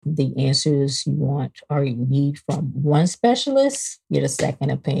the answers you want or you need from one specialist, get a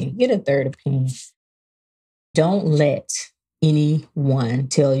second opinion, get a third opinion. Don't let anyone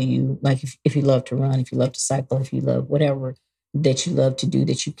tell you, like if you love to run, if you love to cycle, if you love whatever that you love to do,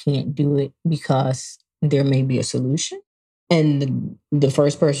 that you can't do it because there may be a solution. And the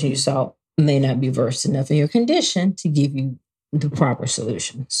first person you saw may not be versed enough in your condition to give you the proper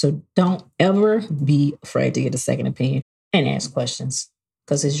solution. So don't ever be afraid to get a second opinion and ask questions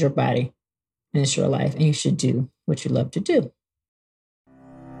because it's your body and it's your life and you should do what you love to do.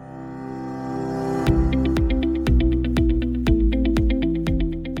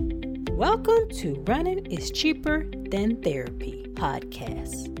 Welcome to Running is Cheaper Than Therapy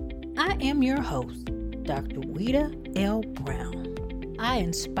podcast. I am your host, Dr. Weta L. Brown. I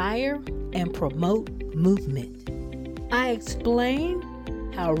inspire and promote movement. I explain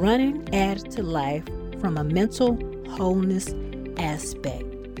how running adds to life from a mental wholeness aspect,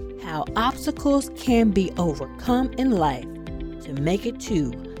 how obstacles can be overcome in life to make it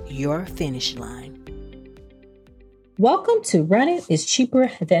to your finish line. Welcome to Running is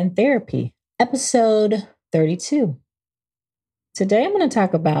Cheaper Than Therapy, episode 32. Today I'm going to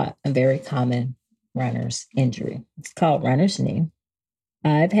talk about a very common runner's injury. It's called runner's knee.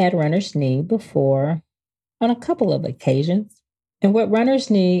 I've had runner's knee before on a couple of occasions. And what runner's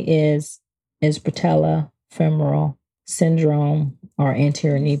knee is patellofemoral syndrome or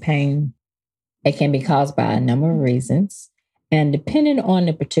anterior knee pain. It can be caused by a number of reasons. And depending on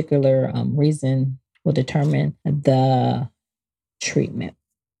the particular reason will determine the treatment.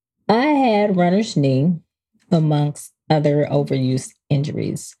 I had runner's knee amongst other overuse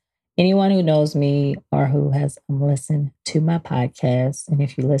injuries. Anyone who knows me or who has listened to my podcast, and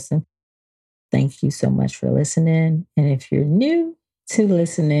if you listen, thank you so much for listening. And if you're new to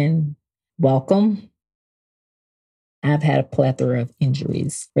listening, welcome. I've had a plethora of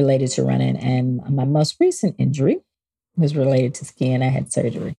injuries related to running, and my most recent injury was related to skiing. I had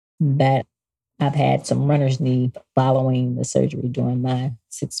surgery. That I've had some runner's knee following the surgery during my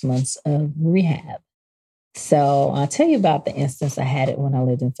 6 months of rehab. So I'll tell you about the instance I had it when I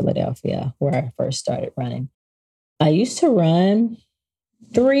lived in Philadelphia, where I first started running. I used to run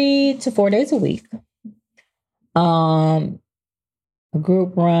 3 to 4 days a week. A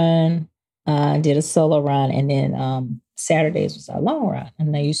group run, did a solo run, and then Saturdays was a long run.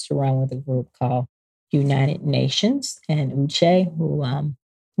 And I used to run with a group called United Nations, and Uche, who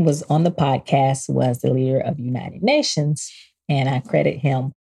was on the podcast, was the leader of United Nations. And I credit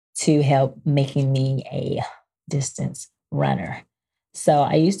him to help making me a distance runner. So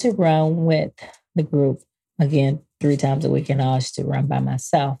I used to run with the group, again, 3 times a week, and I used to run by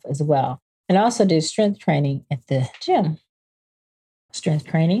myself as well. And I also did strength training at the gym. Strength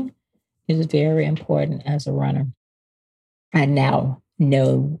training is very important as a runner. I now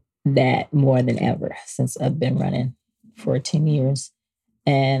know that more than ever since I've been running for 10 years.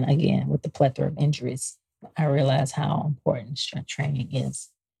 And again, with the plethora of injuries, I realize how important strength training is.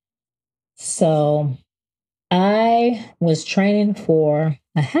 So I was training for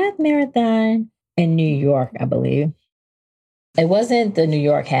a half marathon in New York, I believe. It wasn't the New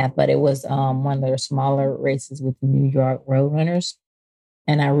York half, but it was one of their smaller races with New York road runners.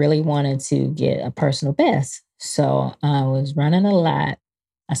 And I really wanted to get a personal best. So I was running a lot.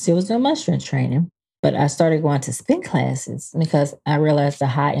 I still was doing my strength training, but I started going to spin classes because I realized the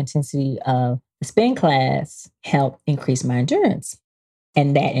high intensity of the spin class helped increase my endurance.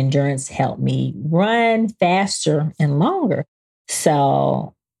 And that endurance helped me run faster and longer.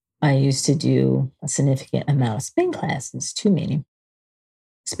 So I used to do a significant amount of spin classes, too many.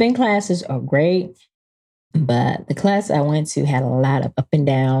 Spin classes are great, but the class I went to had a lot of up and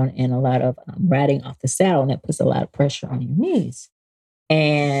down and a lot of riding off the saddle, and that puts a lot of pressure on your knees.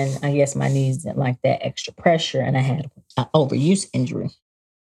 And I guess my knees didn't like that extra pressure, and I had an overuse injury,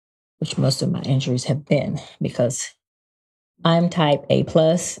 which most of my injuries have been because I'm type A+,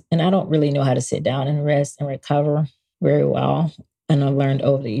 and I don't really know how to sit down and rest and recover very well. And I've learned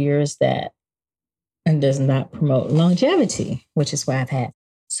over the years that it does not promote longevity, which is why I've had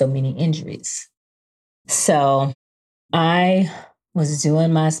so many injuries. So I was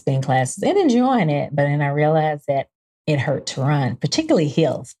doing my spin classes and enjoying it, but then I realized that it hurt to run, particularly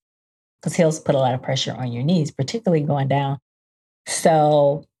hills, because hills put a lot of pressure on your knees, particularly going down.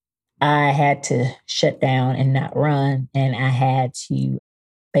 So I had to shut down and not run, and I had to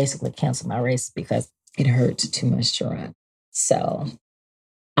basically cancel my race because it hurt too much to run. So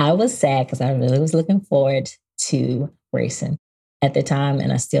I was sad because I really was looking forward to racing at the time,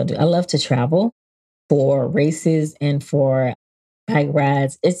 and I still do. I love to travel for races and for bike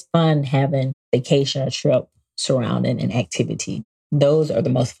rides. It's fun having vacation or trip surrounding an activity. Those are the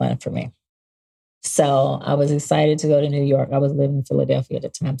most fun for me. So I was excited to go to New York. I was living in Philadelphia at the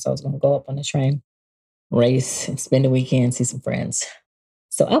time. So I was going to go up on the train, race, and spend the weekend, see some friends.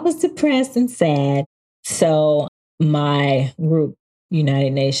 So I was depressed and sad. So my group,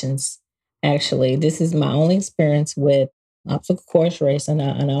 United Nations, actually, this is my only experience with obstacle course race. And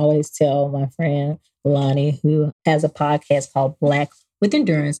I always tell my friend Lonnie, who has a podcast called Black with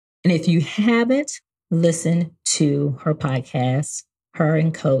Endurance. And if you haven't listened to her podcast, her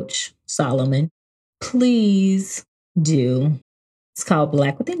and Coach Solomon, please do. It's called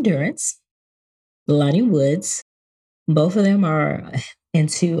Black with Endurance. Lonnie Woods. Both of them are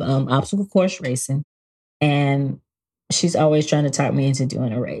into obstacle course racing. And she's always trying to talk me into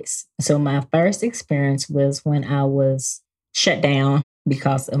doing a race. So my first experience was when I was shut down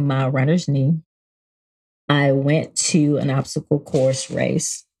because of my runner's knee. I went to an obstacle course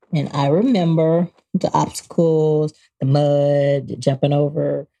race, and I remember the obstacles, the mud, jumping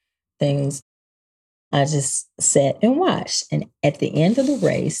over things. I just sat and watched. And at the end of the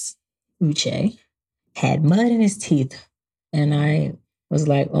race, Uche had mud in his teeth. And I was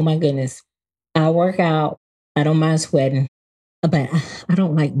like, oh my goodness, I work out. I don't mind sweating, but I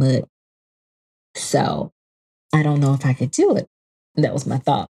don't like mud. So I don't know if I could do it. That was my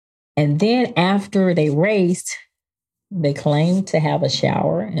thought. And then after they raced, they claimed to have a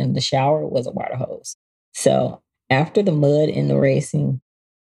shower, and the shower was a water hose. So after the mud in the racing,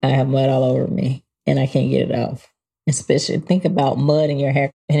 I have mud all over me and I can't get it off. Especially think about mud in your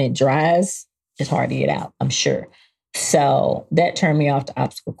hair and it dries. It's hard to get out, I'm sure. So that turned me off to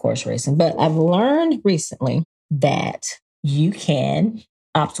obstacle course racing. But I've learned recently that you can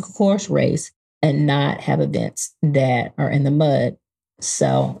obstacle course race and not have events that are in the mud.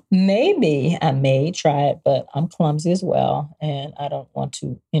 So maybe I may try it, but I'm clumsy as well. And I don't want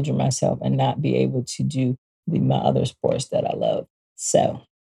to injure myself and not be able to do my other sports that I love. So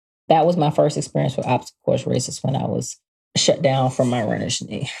that was my first experience with obstacle course races when I was shut down from my runner's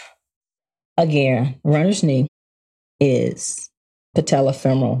knee. Again, runner's knee is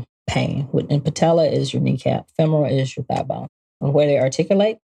patellofemoral pain. And patella is your kneecap, femoral is your thigh bone. And where they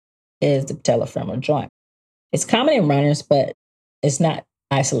articulate is the patellofemoral joint. It's common in runners, but it's not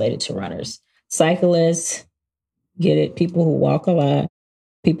isolated to runners. Cyclists get it, people who walk a lot,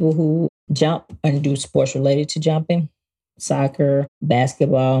 people who jump and do sports related to jumping, soccer,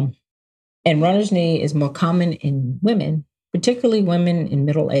 basketball. And runner's knee is more common in women, particularly women in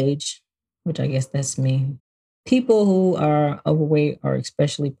middle age, which I guess that's me. People who are overweight are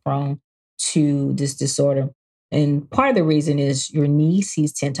especially prone to this disorder. And part of the reason is your knee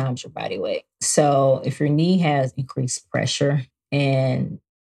sees 10 times your body weight. So if your knee has increased pressure, and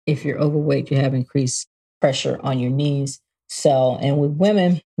if you're overweight, you have increased pressure on your knees. So, and with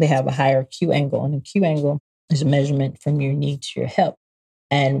women, they have a higher Q angle, and the Q angle is a measurement from your knee to your hip.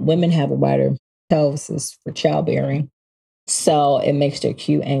 And women have a wider pelvis for childbearing. So it makes their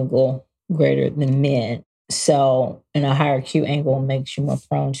Q angle greater than men. So, and a higher Q angle makes you more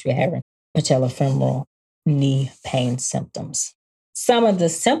prone to having patellofemoral knee pain symptoms. Some of the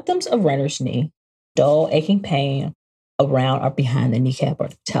symptoms of runner's knee: dull aching pain around or behind the kneecap or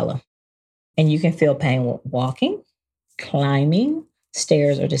the patella. And you can feel pain with walking, climbing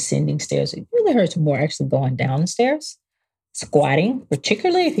stairs, or descending stairs. It really hurts more actually going down the stairs. Squatting,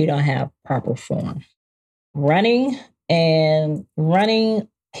 particularly if you don't have proper form. Running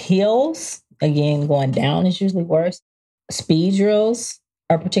hills, again, going down is usually worse. Speed drills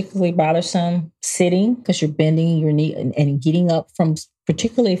are particularly bothersome. Sitting, because you're bending your knee and getting up from,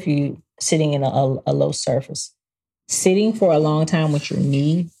 particularly if you're sitting in a low surface. Sitting for a long time with your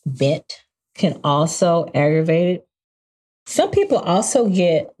knee bent can also aggravate it. Some people also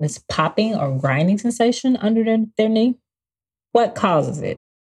get this popping or grinding sensation under their knee. What causes it?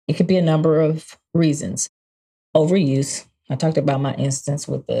 It could be a number of reasons. Overuse. I talked about my instance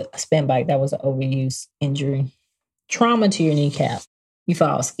with the spin bike. That was an overuse injury. Trauma to your kneecap. You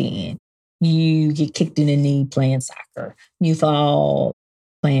fall skiing. You get kicked in the knee playing soccer. You fall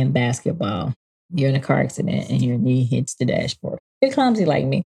playing basketball. You're in a car accident and your knee hits the dashboard. You're clumsy like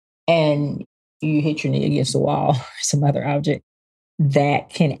me. And you hit your knee against the wall or some other object. That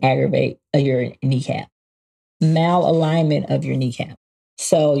can aggravate your kneecap. Malalignment of your kneecap.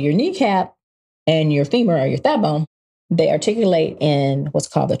 So your kneecap and your femur or your thigh bone, they articulate in what's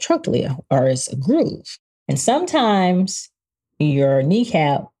called the trochlea, or it's a groove. And sometimes your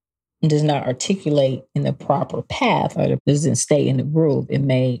kneecap does not articulate in the proper path, or doesn't stay in the groove. It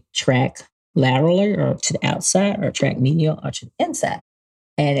may track laterally or to the outside, or track medial or to the inside.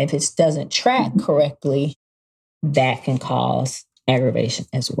 And if it doesn't track correctly, that can cause aggravation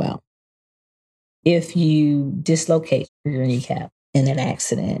as well. If you dislocate your kneecap, in an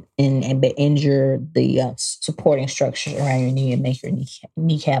accident and injure the supporting structures around your knee and make your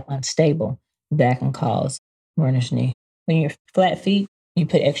kneecap unstable. That can cause runner's knee. When you're flat feet, you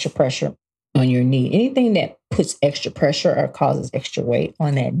put extra pressure on your knee. Anything that puts extra pressure or causes extra weight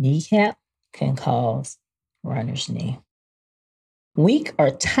on that kneecap can cause runner's knee. Weak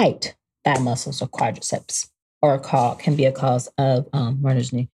or tight thigh muscles or quadriceps can be a cause of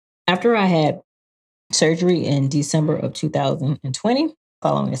runner's knee. After I had surgery in December of 2020,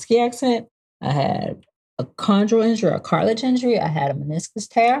 following a ski accident, I had a chondral injury or a cartilage injury. I had a meniscus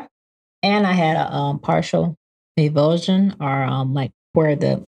tear, and I had a partial avulsion, or like where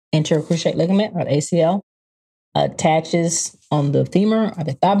the anterior cruciate ligament or the ACL attaches on the femur or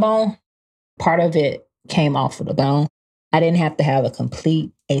the thigh bone. Part of it came off of the bone. I didn't have to have a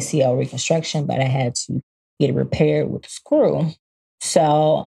complete ACL reconstruction, but I had to get it repaired with a screw.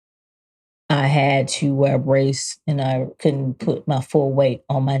 So I had to wear a brace, and I couldn't put my full weight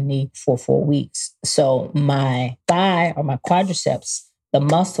on my knee for 4 weeks. So my thigh or my quadriceps, the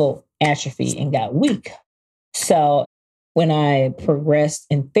muscle atrophied and got weak. So when I progressed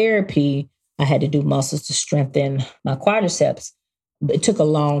in therapy, I had to do muscles to strengthen my quadriceps. It took a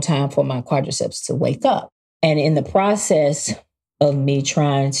long time for my quadriceps to wake up. And in the process of me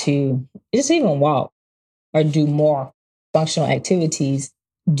trying to just even walk or do more functional activities,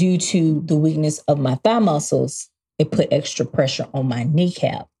 due to the weakness of my thigh muscles, it put extra pressure on my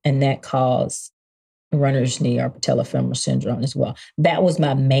kneecap, and that caused runner's knee or patellofemoral syndrome as well. That was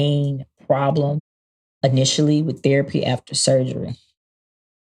my main problem initially with therapy after surgery.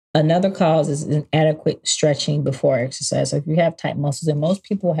 Another cause is inadequate stretching before exercise. So if you have tight muscles, and most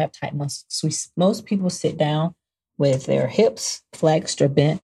people have tight muscles, most people sit down with their hips flexed or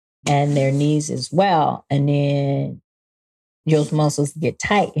bent and their knees as well. And then those muscles get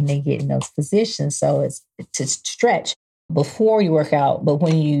tight and they get in those positions. So it's to stretch before you work out. But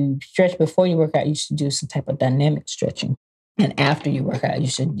when you stretch before you work out, you should do some type of dynamic stretching. And after you work out, you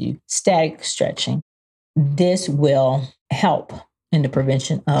should do static stretching. This will help in the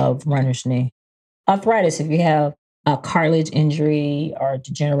prevention of runner's knee. Arthritis, if you have a cartilage injury or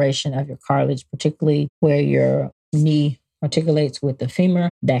degeneration of your cartilage, particularly where your knee articulates with the femur,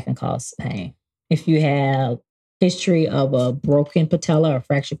 that can cause pain. If you have history of a broken patella or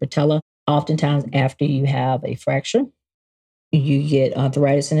fractured patella, oftentimes after you have a fracture, you get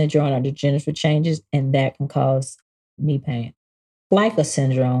arthritis in the joint or degenerative changes, and that can cause knee pain. LICA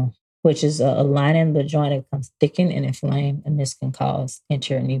syndrome, which is a lining of the joint that becomes thickened and inflamed, and this can cause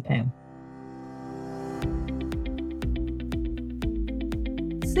anterior knee pain.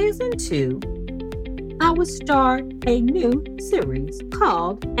 Season 2, I will start a new series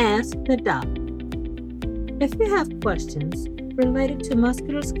called Ask the Doc. If you have questions related to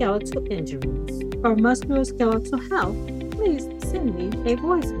musculoskeletal injuries or musculoskeletal health, please send me a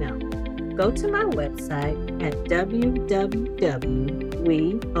voicemail. Go to my website at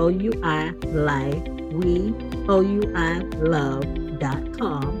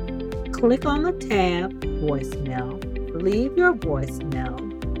www.weouilove.com. Click on the tab Voicemail, leave your voicemail,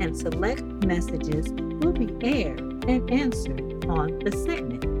 and select messages will be aired and answered on the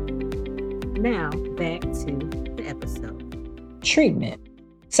segment. Now, back to the episode. Treatment.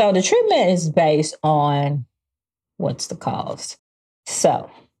 So the treatment is based on what's the cause.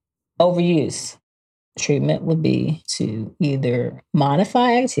 So overuse. Treatment would be to either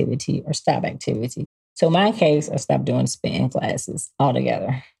modify activity or stop activity. So in my case, I stopped doing spin classes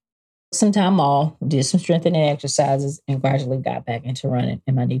altogether. Some time off, did some strengthening exercises, and gradually got back into running,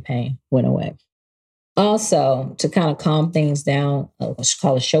 and my knee pain went away. Also, to kind of calm things down, what's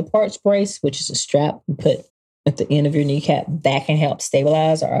called a show parts brace, which is a strap you put at the end of your kneecap, that can help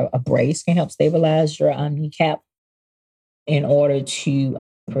stabilize, or a brace can help stabilize your kneecap in order to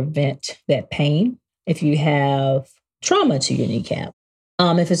prevent that pain. If you have trauma to your kneecap,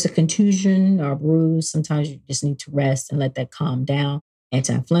 if it's a contusion or a bruise, sometimes you just need to rest and let that calm down.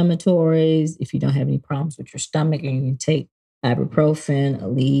 Anti-inflammatories, if you don't have any problems with your stomach, and you can take ibuprofen,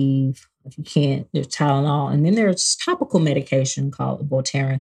 Aleve. If you can't, there's Tylenol. And then there's topical medication called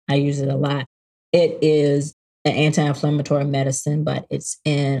Voltaren. I use it a lot. It is an anti-inflammatory medicine, but it's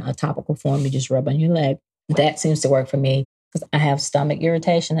in a topical form. You just rub on your leg. That seems to work for me because I have stomach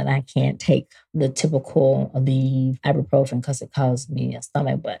irritation and I can't take the typical Aleve ibuprofen because it causes me a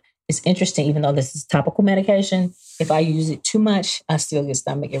stomach. But it's interesting, even though this is topical medication, if I use it too much, I still get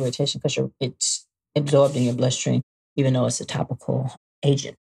stomach irritation because it's absorbed in your bloodstream, even though it's a topical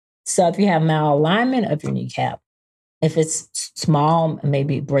agent. So if you have malalignment of your kneecap, if it's small,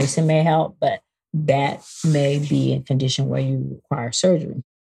 maybe bracing may help, but that may be a condition where you require surgery.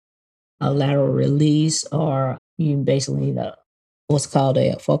 A lateral release, or you basically need a what's called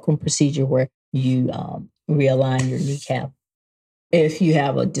a fulcrum procedure, where you realign your kneecap. If you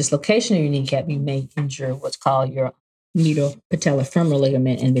have a dislocation of your kneecap, you may injure what's called your medial patellofemoral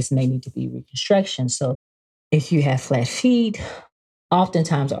ligament, and this may need to be reconstruction. So if you have flat feet,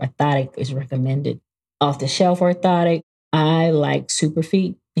 oftentimes orthotic is recommended. Off the shelf orthotic, I like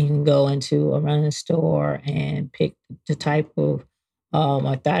Superfeet. You can go into a running store and pick the type of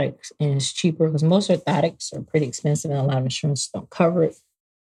orthotics, and it's cheaper because most orthotics are pretty expensive and a lot of insurance don't cover it.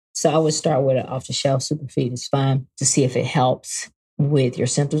 So I would start with an off the shelf. Superfeet is fine to see if it helps with your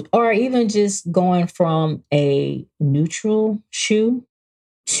symptoms, or even just going from a neutral shoe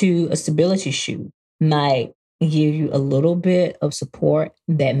to a stability shoe might give you a little bit of support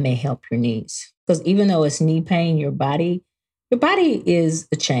that may help your knees. Because even though it's knee pain, your body is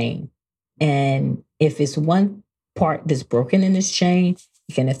a chain. And if it's one part that's broken in this chain,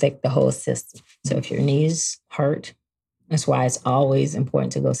 it can affect the whole system. So if your knees hurt, that's why it's always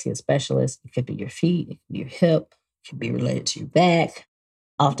important to go see a specialist. It could be your feet, it could be your hip, it could be related to your back.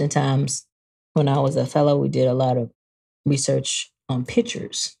 Oftentimes, when I was a fellow, we did a lot of research on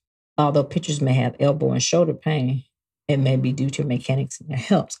pitchers. Although pitchers may have elbow and shoulder pain, it may be due to mechanics in their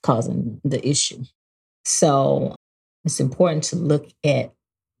hips causing the issue. So it's important to look at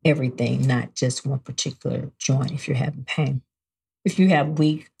everything, not just one particular joint if you're having pain. If you have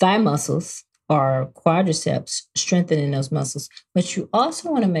weak thigh muscles or quadriceps, strengthening those muscles. But you also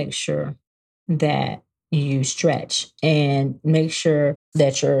want to make sure that you stretch and make sure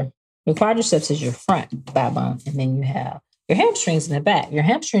that your quadriceps is your front thigh bone, and then you have your hamstrings in the back. Your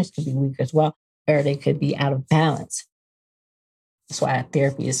hamstrings could be weak as well, or they could be out of balance. That's why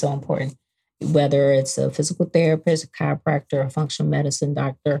therapy is so important, whether it's a physical therapist, a chiropractor, a functional medicine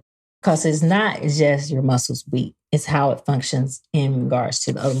doctor, because it's not just your muscles weak. It's how it functions in regards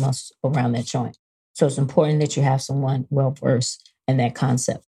to the other muscles around that joint. So it's important that you have someone well-versed in that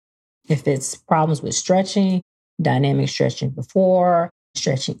concept. If it's problems with stretching, dynamic stretching before,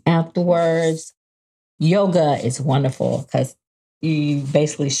 stretching afterwards, yoga is wonderful because you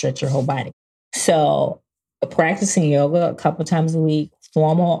basically stretch your whole body. So practicing yoga a couple times a week,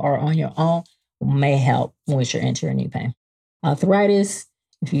 formal or on your own, may help with your anterior knee pain. Arthritis,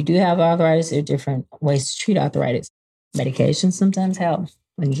 if you do have arthritis, there are different ways to treat arthritis. Medications sometimes help.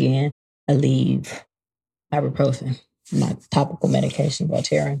 Again, Aleve, ibuprofen, my topical medication,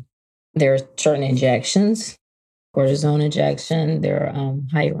 Voltaren. There are certain injections, cortisone injection. There are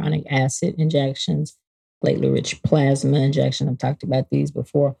hyaluronic acid injections, platelet-rich plasma injection. I've talked about these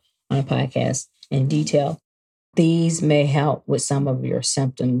before on a podcast in detail. These may help with some of your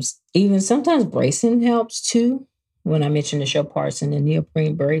symptoms. Even sometimes bracing helps too. When I mentioned the show parts and the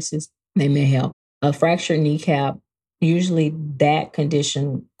neoprene braces, they may help. A fractured kneecap, usually that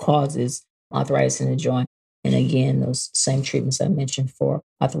condition causes arthritis in the joint. And again, those same treatments I mentioned for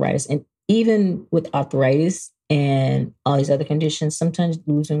arthritis. And even with arthritis and all these other conditions, sometimes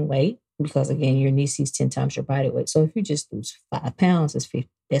losing weight, because again, your knee sees 10 times your body weight. So if you just lose 5 pounds,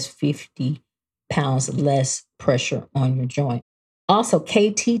 that's 50 pounds less pressure on your joint. Also,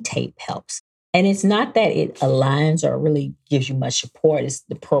 KT tape helps. And it's not that it aligns or really gives you much support, it's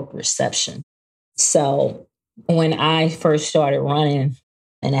the proprioception. So when I first started running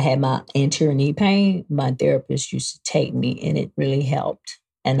and I had my anterior knee pain, my therapist used to take me and it really helped.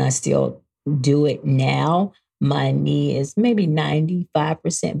 And I still do it now. My knee is maybe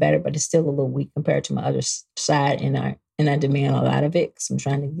 95% better, but it's still a little weak compared to my other side. And I demand a lot of it because I'm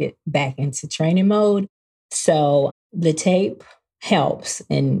trying to get back into training mode. So the tape helps,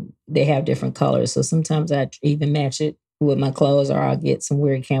 and they have different colors. So sometimes I even match it with my clothes, or I'll get some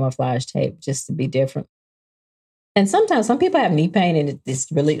weird camouflage tape just to be different. And sometimes some people have knee pain, and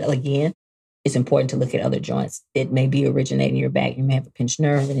it's really, again, it's important to look at other joints. It may be originating in your back. You may have a pinched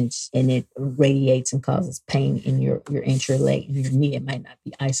nerve, and it radiates and causes pain in your anterior leg and your knee. It might not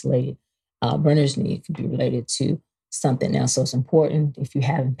be isolated. Runner's knee, it could be related to something else. So it's important, if you're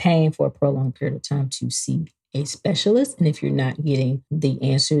having pain for a prolonged period of time, to see a specialist. And if you're not getting the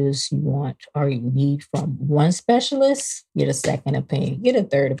answers you want or you need from one specialist, get a second opinion, get a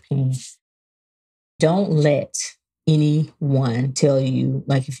third opinion. Don't let anyone tell you,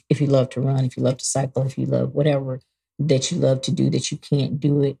 like if you love to run, if you love to cycle, if you love whatever that you love to do, that you can't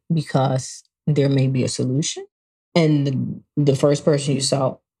do it because there may be a solution. And the first person you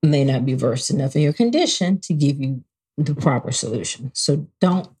saw may not be versed enough in your condition to give you the proper solution. So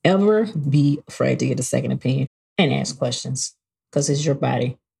don't ever be afraid to get a second opinion and ask questions, because it's your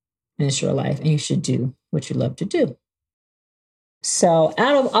body and it's your life, and you should do what you love to do. So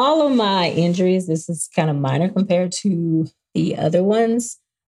out of all of my injuries, this is kind of minor compared to the other ones.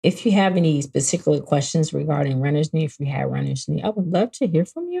 if you have any particular questions regarding runner's knee, if you have runner's knee, I would love to hear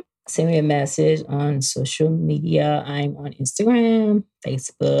from you. Send me a message on social media. I'm on Instagram,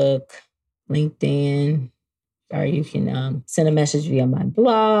 Facebook, LinkedIn, or you can send a message via my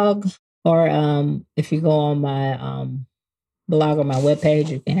blog, or if you go on my blog or my webpage,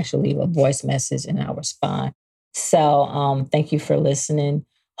 you can actually leave a voice message and I'll respond. So thank you for listening.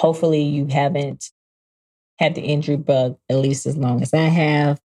 Hopefully you haven't had the injury bug at least as long as I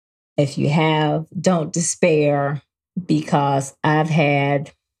have. If you have, don't despair, because I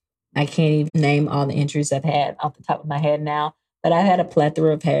can't even name all the injuries I've had off the top of my head now, but I've had a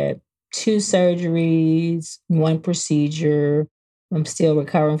plethora. I've had 2 surgeries, 1 procedure. I'm still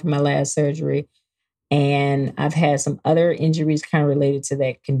recovering from my last surgery. And I've had some other injuries kind of related to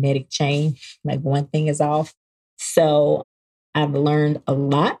that kinetic chain, like one thing is off. So I've learned a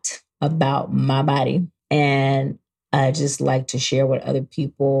lot about my body, and I just like to share with other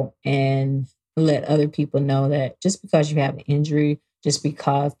people and let other people know that just because you have an injury, just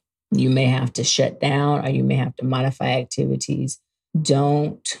because you may have to shut down or you may have to modify activities,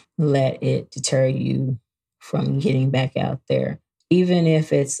 don't let it deter you from getting back out there. Even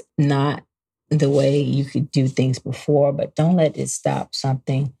if it's not the way you could do things before, but don't let it stop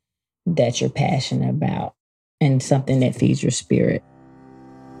something that you're passionate about and something that feeds your spirit.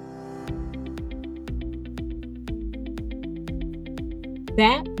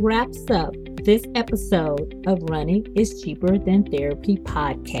 That wraps up this episode of Running is Cheaper Than Therapy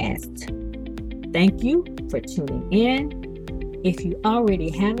podcast. Thank you for tuning in. If you already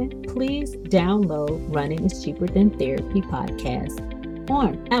haven't, please download Running is Cheaper Than Therapy podcast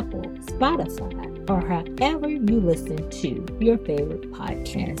on Apple, Spotify, or however you listen to your favorite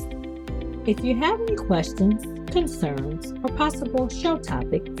podcast. If you have any questions, concerns, or possible show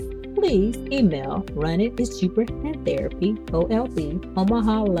topics, please email runitischeaperthantherapy, OLB,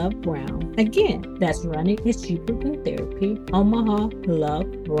 Omaha Love Brown. Again, that's runitischeaperthantherapy, Omaha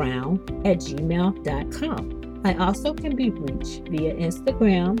Love Brown @gmail.com. I also can be reached via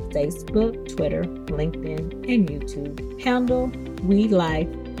Instagram, Facebook, Twitter, LinkedIn, and YouTube. Handle We Life,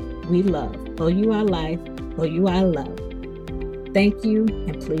 We Love. OUI Life, OUI Love. Thank you,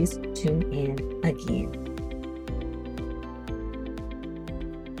 and please tune in again.